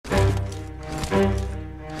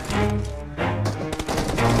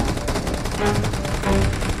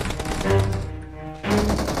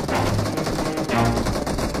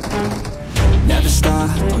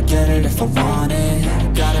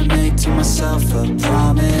myself a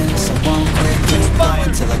promise. I won't quit, keep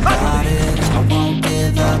going till I got it. I won't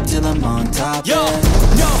give up till I'm on top. Yo,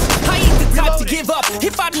 no, I ain't the type to give up.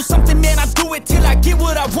 If I do something, man, I do it till I get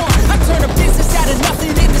what I want. I turn a business out of nothing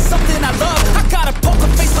into something I love. I got a poker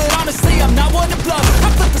face, but honestly, I'm not one to bluff. I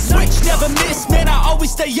flip a switch, never miss, man, I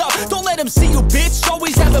always stay up. Don't let them see you, bitch,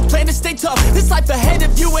 always have a plan to stay tough. This life ahead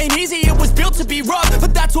of you ain't easy, it was built to be rough.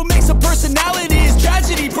 But that's what makes a personality, is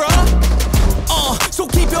tragedy, bruh. So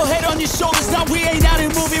keep your head on your shoulders. Now we ain't out here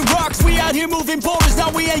moving rocks, we out here moving boulders. Now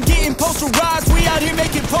we ain't getting posterized, we out here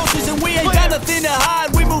making posters. And we ain't got nothing to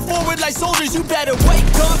hide, we move forward like soldiers. You better wake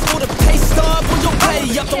up for the pay stub, or you'll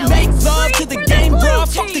pay up. Don't make love to the game, bruh,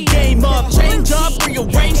 fuck the game up. Change up,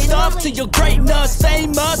 rearrange stuff to your greatness.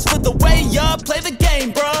 Famous for the way up, play the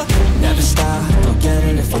game, bruh. Never stop, I'll get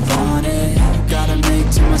it if I want it. Gotta make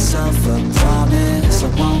to myself a promise. I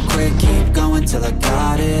won't quit, keep going till I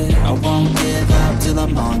got it. I won't give up till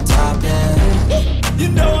I'm on top, yeah. You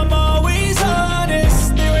know I'm always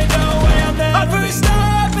honest, there ain't no way I'm ever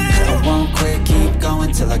stopping. I won't quit, keep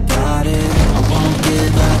going till I got it. I won't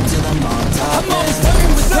give up till I'm on top, I'm always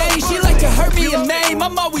flirting with pain, she like to hurt me and maim.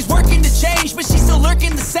 I'm always working to change, but she's still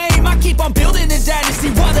lurking the same. I keep on building a dynasty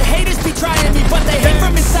while the haters be trying me. But they hate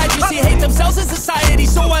from inside, you see, hate themselves in society.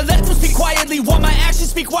 So I let them speak quietly while my actions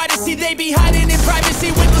speak wider. See, they be hiding in privacy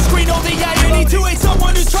with the screen, all the irony. To hate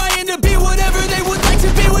someone who's trying to be whatever they would like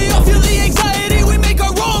to be. We all feel the anxiety, we make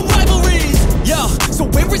our own rivalries. Yo, so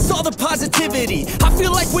where is all the positivity? I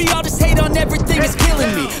feel like we all just hate on everything, it's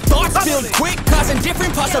killing me. Thoughts build quick, causing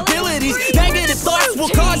different possibilities. Negative thoughts will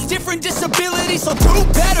cause different disabilities. So do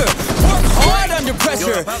better, work hard under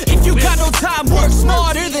pressure. If you got no time, work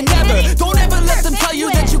smarter than ever. Don't ever let them tell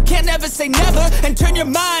you that you can't never say never. And turn your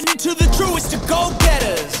mind into the truest of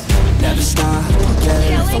go-getters. never stop, I'll get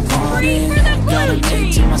it if I want it. Gotta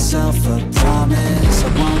make to myself a promise. I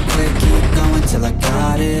won't quit, keep going till I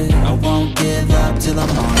got it. I won't give up till I'm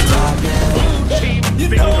on top, yeah. You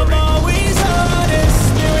know I'm always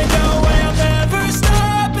honest, there ain't no way I'm ever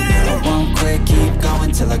stopping. I won't quit, keep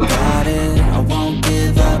going till I got it. I won't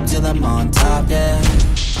give up till I'm on top, yeah.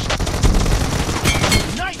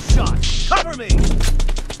 Nice shot! Cover me!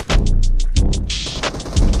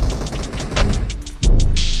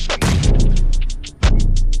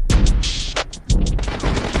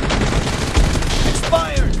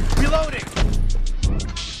 Expired! Reloading!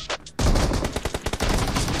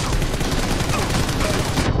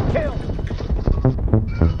 Kill!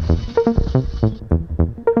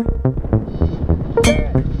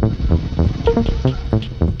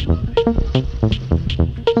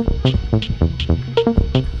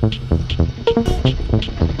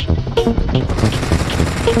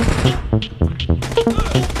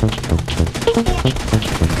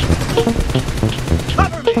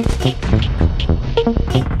 Cover me!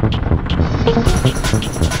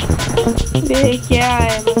 ये क्या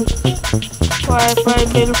है wifi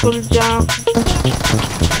बिल्कुल जाम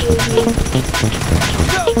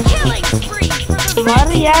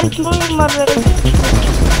मर यार क्यों नहीं मर रहे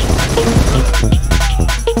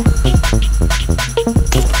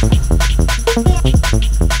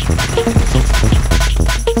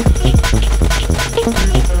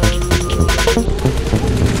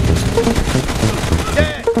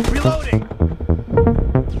Reloading!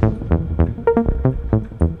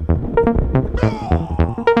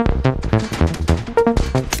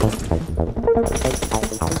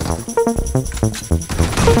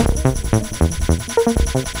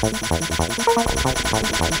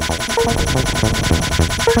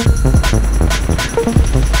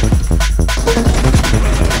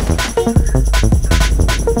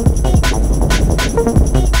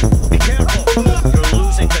 Be careful! You're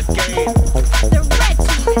losing the game! The red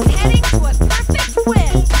team is heading to a perfect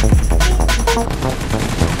win.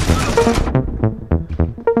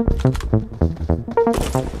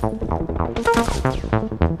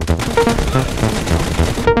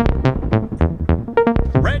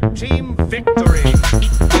 Red team victory!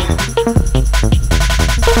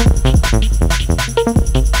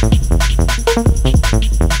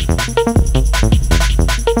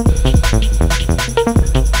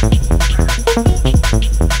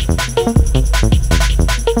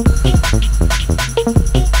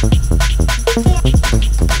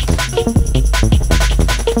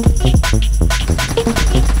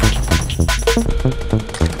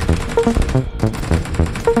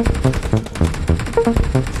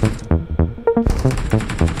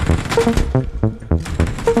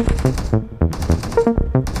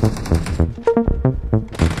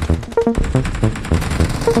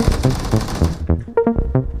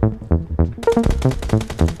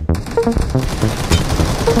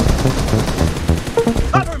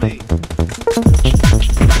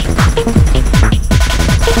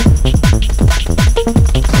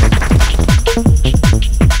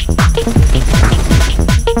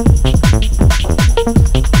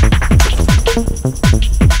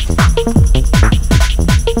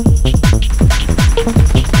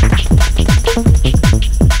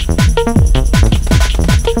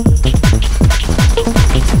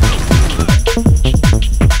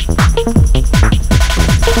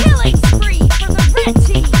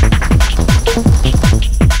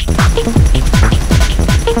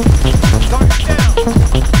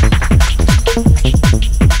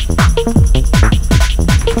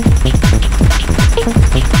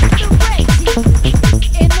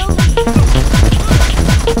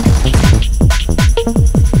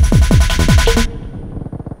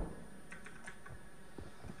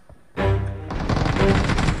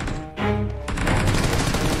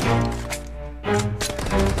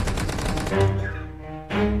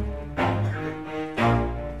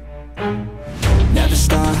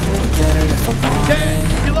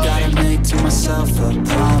 it. Gotta make to myself a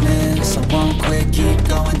promise. I won't quit, keep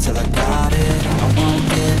going till I got it. I won't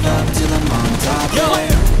give up till I'm on top. Yo,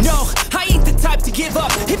 no, I ain't the type to give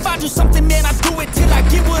up. If I do something, man, I do it till I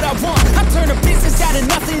get what I want. I turn a business out of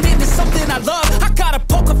nothing into something I love. I got a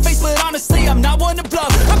poker face, but honestly, I'm not one to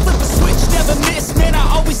bluff. I flip a switch, never miss, man, I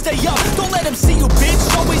always stay up. Don't let them see you,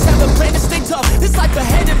 bitch, always have a plan to stay tough. This life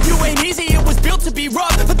ahead of you ain't easy, it was built to be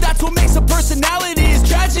rough. But that's what makes a personality, is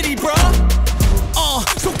tragedy, bruh.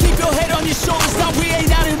 So keep your head on your shoulders. Now we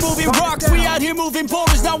ain't out here moving rocks, we out here moving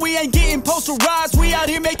boulders. Now we ain't getting posterized, we out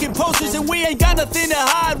here making posters. And we ain't got nothing to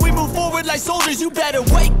hide, we move forward like soldiers. You better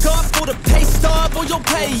wake up for the pay stub, or you'll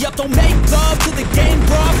pay up. Don't make love to the game,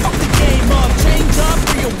 bruh, fuck the game up. Change up,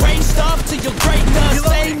 rearrange stuff to your greatness.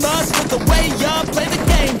 Same us, put the way up, play the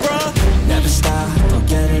game, bruh. Never stop, I'll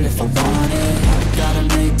get it if I want it. Gotta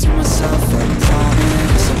make to myself a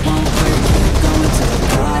promise. I won't quit, keep going till I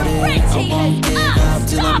got it. I won't give up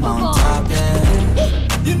till I'm on top, yeah.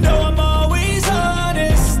 You know I'm always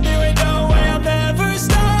honest, there ain't no way I'm ever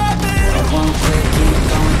stopping. I won't quit, keep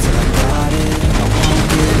going till I got it. I won't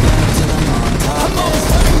give up till I'm on top, I'm always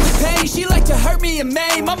learning with pain, she like to hurt me and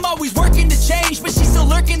maim. I'm always working to change, but she's still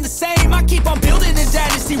lurking the same. I keep on building a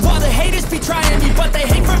dynasty while the haters be trying me. But they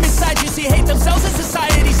hate from inside, you see, hate themselves in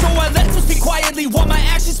society. So I let them speak quietly while my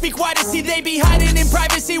actions speak wider. See, they be hiding in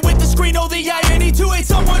privacy with the screen. Oh, the irony to hate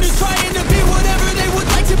someone who's trying to be whatever they would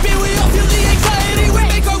like to be. We all feel the anxiety, we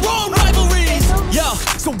make our own rivalries. Yo,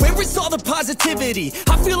 so where is all the positivity?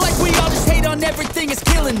 I feel like we all just hate on everything, it's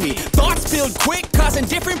killing me. Thoughts build quick, causing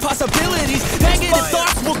different possibilities. Negative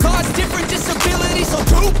thoughts will cause different disabilities. So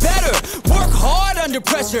do better, work hard under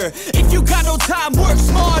pressure. If you got no time, work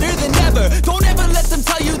smarter than ever. Don't ever let them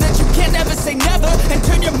tell you that you can't ever say never. And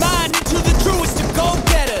turn your mind into the truest of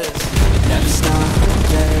go-getters. never stop, I'll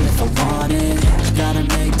get it if I want it. Gotta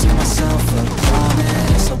make to myself a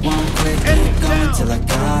promise. I won't quit, keep going till I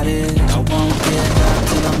got it. I won't give up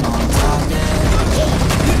till I'm on top,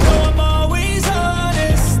 yeah. You know I'm always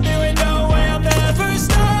honest, there ain't no way I'm ever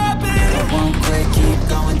stopping. I won't quit, keep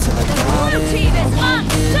going till I got it. I won't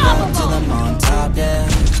give up till I'm on top, yeah.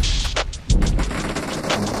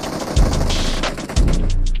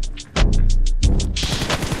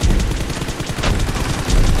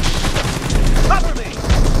 Cover me!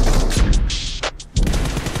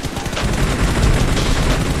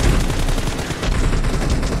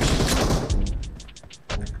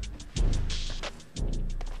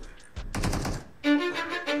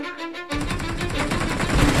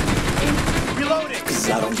 Reloading! Cause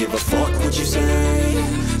I don't give a fuck what you say.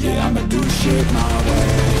 Yeah, I'ma do shit my way.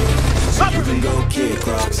 So you can go kick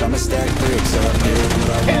rocks, I'ma stack bricks up, build what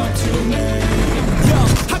I want to make. Yo,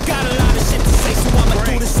 I got a lot of shit to say, so I'ma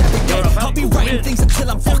do this every day. I'll be writing things until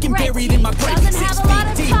I'm fucking buried in my grave. Doesn't have 6 a lot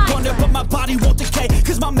feet of deep time. under, but my body won't decay.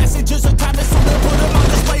 Cause my messages are timeless, so they'll put them on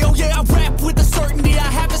display. Oh yeah, I rap with a certainty, I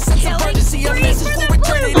have a sense of urgency. A message for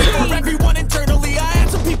eternity, for everyone internally. I had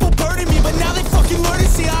some people burning me, but now they fucking learn to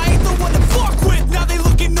see I ain't the one to fuck with. Now they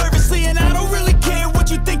looking nervously, and I don't really care what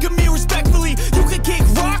you think of me respectfully. You can kick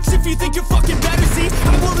rocks if you think you're fucking better, see.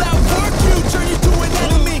 I will outwork you, turn you to an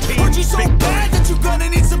enemy. Hurt you so bad that you're gonna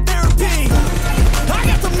need some therapy. I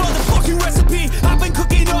got the motherfucking recipe. I've been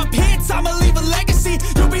cooking up hits, I'ma leave a legacy.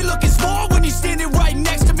 You'll be looking small when you're standing right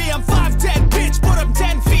next to me. I'm 5'10", bitch, but I'm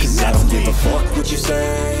 10 feet. Cause I don't give a fuck what you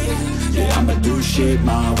say. Yeah, I'ma do shit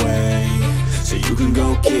my way. So you can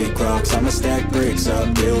go kick rocks, I'ma stack bricks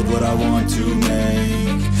up, build what I want to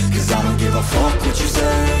make. Cause I don't give a fuck what you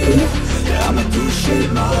say. Yeah, I'ma do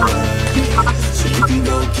shit my way. So you can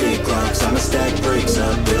go kick rocks, I'ma stack bricks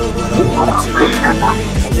up, build what I want to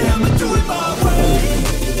make. Yeah, I'ma do it my way.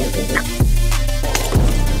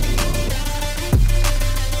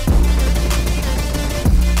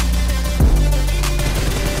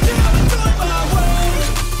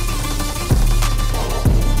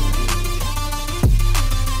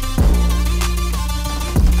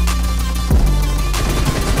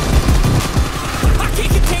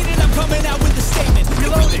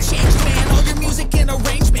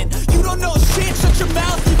 Shut your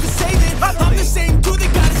mouth, you can save it. I'm the same dude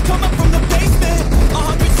that got us coming from the basement.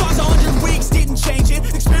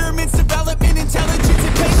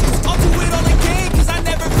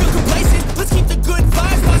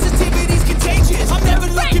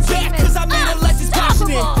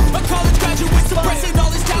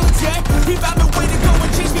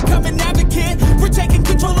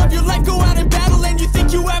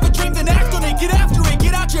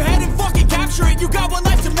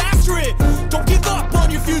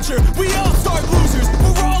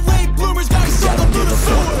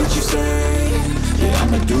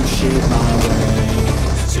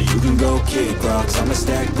 can go kick rocks, I'ma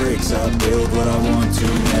stack bricks up, build what I want to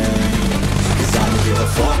make. Cause I don't give a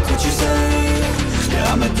fuck what you say,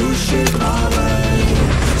 yeah, I'ma do shit my way.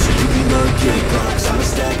 So you can go kick rocks, I'ma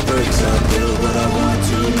stack bricks up, build what I want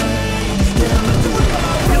to make. Yeah, I'ma do it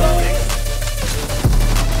my way. Reloading.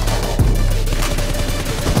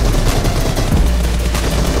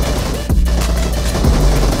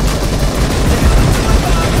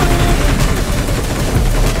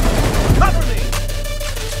 Cover me.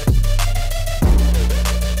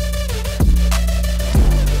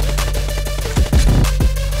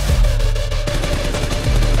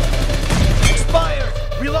 Expired.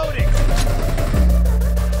 Reloading.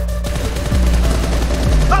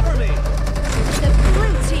 Cover me. The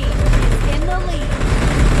blue team is in the lead.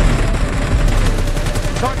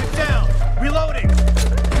 Target down. Reloading.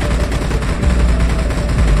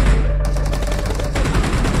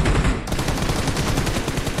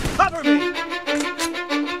 Cover me.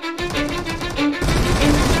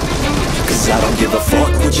 Cause I don't give a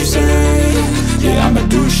fuck what you say, yeah, I'ma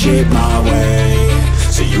do shit my way.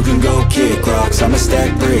 So you can go kick rocks, I'ma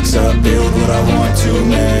stack bricks up, build what I want to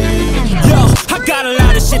make. Yo, I got a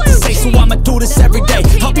lot of shit to say, so I'ma do this every day.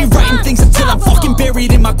 I'll be writing things until I'm fucking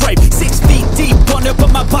buried in my grave. 6 feet deep under,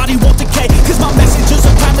 but my body won't decay. Cause my messages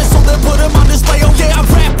are timeless, so they'll put them on display. Oh yeah, I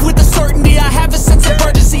rap with a certainty, I have a sense of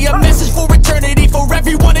urgency. A message for eternity, for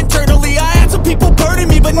everyone internally. I had some people burning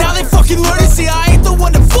me, but now they fucking learn to see I ain't the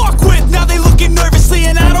one to fuck with. Now they looking nervously,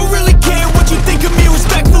 and I don't really care what you think of me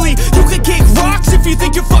respectfully. You can kick rocks if you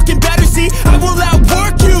think you're fucking better, see I will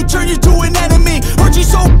outwork you, turn you to an enemy. Hurt you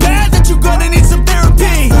so bad that you're gonna need some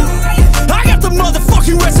therapy. I got the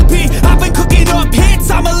motherfucking recipe, I've been cooking up hits,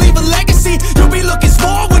 I'ma leave a legacy. You'll be looking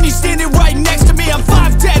small when you're standing right next to me. I'm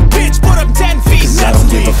 5'10", bitch, but I'm 10 feet. Cause I don't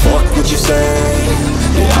give a fuck what you say,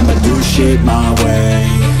 yeah, I'ma do shit my way.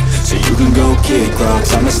 So you can go kick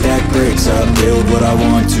rocks, I'ma stack bricks up, build what I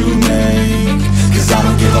want to make. Cause I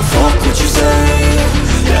don't give a fuck what you say,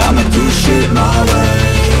 yeah, I'ma do shit my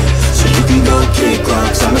way. So you can go kick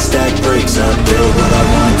rocks, I'ma stack bricks up, build what I